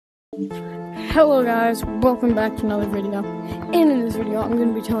Hello guys, welcome back to another video. And in this video, I'm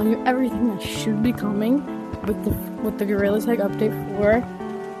going to be telling you everything that should be coming with the gorillatag update for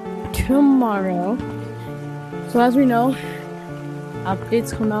tomorrow. So as we know,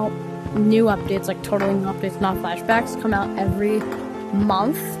 updates come out, new updates, like totally new updates, not flashbacks, come out every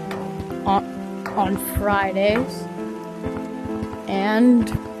month on Fridays. And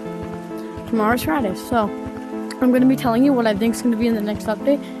tomorrow's Friday, so I'm going to be telling you what I think is going to be in the next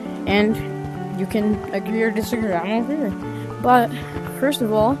update, and you can agree or disagree. I don't care. But first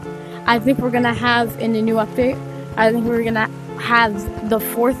of all, I think we're going to have in the new update, I think we're going to have the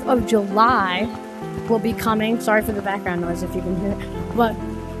 4th of July will be coming. Sorry for the background noise if you can hear it. But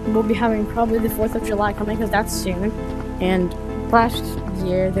we'll be having probably the 4th of July coming because that's soon. And last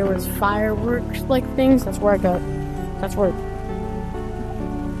year there was fireworks like things. That's where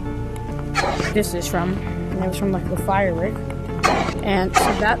this is from. And it was from like the firework. And so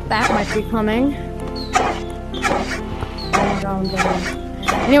that might be coming. Oh my God,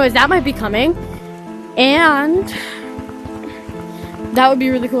 anyways, that might be coming. And that would be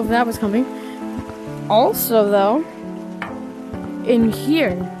really cool if that was coming. Also though, in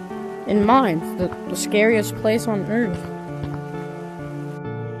here, in mine, the scariest place on earth,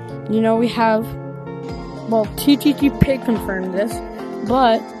 you know, we have, well, TTT Pig confirmed this,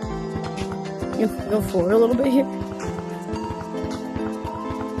 but if we go forward a little bit here,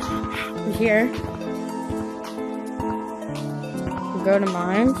 we'll go to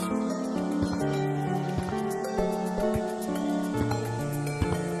mines.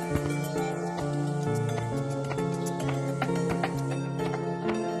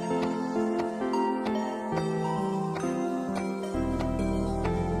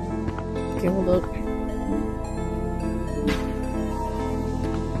 Okay, hold up.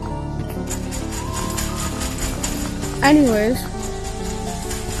 Anyways,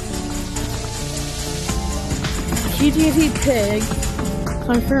 TTT Pig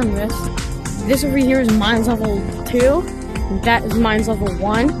confirmed this. This over here is mines level 2. That is mines level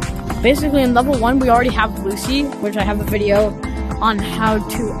 1. Basically, in level 1, we already have Lucy, which I have a video on how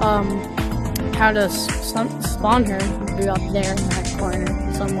to spawn her. It'll be up there in that corner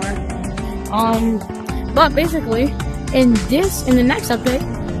somewhere. But basically, in the next update,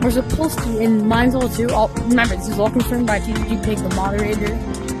 we're supposed to, in mines level 2, remember, this is all confirmed by TTT Pig, the moderator,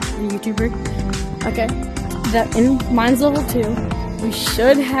 the YouTuber. Okay, that in mines level 2, we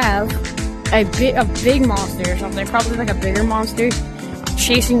should have a big monster or something, probably like a bigger monster,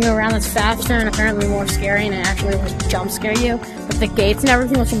 chasing you around that's faster and apparently more scary, and it actually will jump scare you with the gates and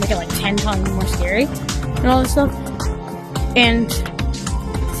everything, which will make it like 10 times more scary and all this stuff. And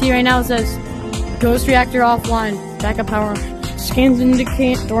see, right now it says ghost reactor offline, backup power. Scans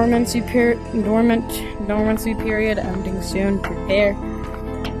indicate dormancy period ending soon.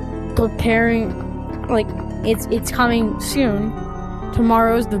 Preparing, like it's coming soon.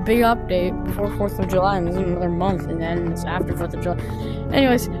 Tomorrow's the big update before 4th of July, and there's another month, and then it's after 4th of July.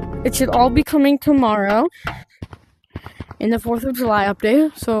 Anyways, it should all be coming tomorrow in the 4th of July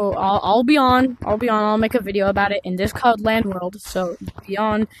update. So I'll be on. I'll make a video about it in this called Land World. So be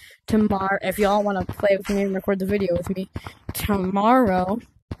on tomorrow if y'all want to play with me and record the video with me tomorrow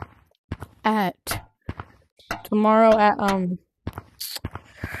at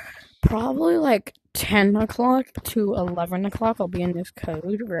probably like 10 o'clock to 11 o'clock. I'll be in this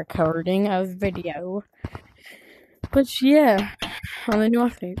code recording a video. But yeah, on the new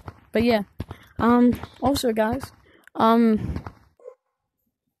update. But yeah, also guys, oh,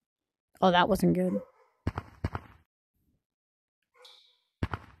 that wasn't good.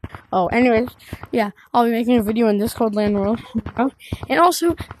 Oh, anyways, yeah, I'll be making a video in this called Land World. And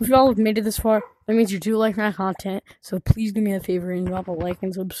also, if y'all have made it this far, that means you do like my content. So please do me a favor and drop a like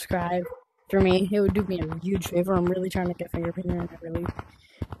and subscribe for me. It would do me a huge favor. I'm really trying to get fingerprinted and I really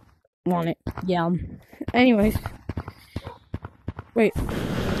want it. Yeah. Anyways. Wait.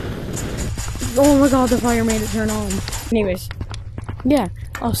 Oh my God, the fire made it turn on. Anyways. Yeah,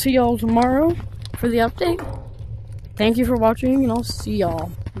 I'll see y'all tomorrow for the update. Thank you for watching, and I'll see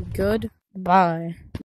y'all. Goodbye.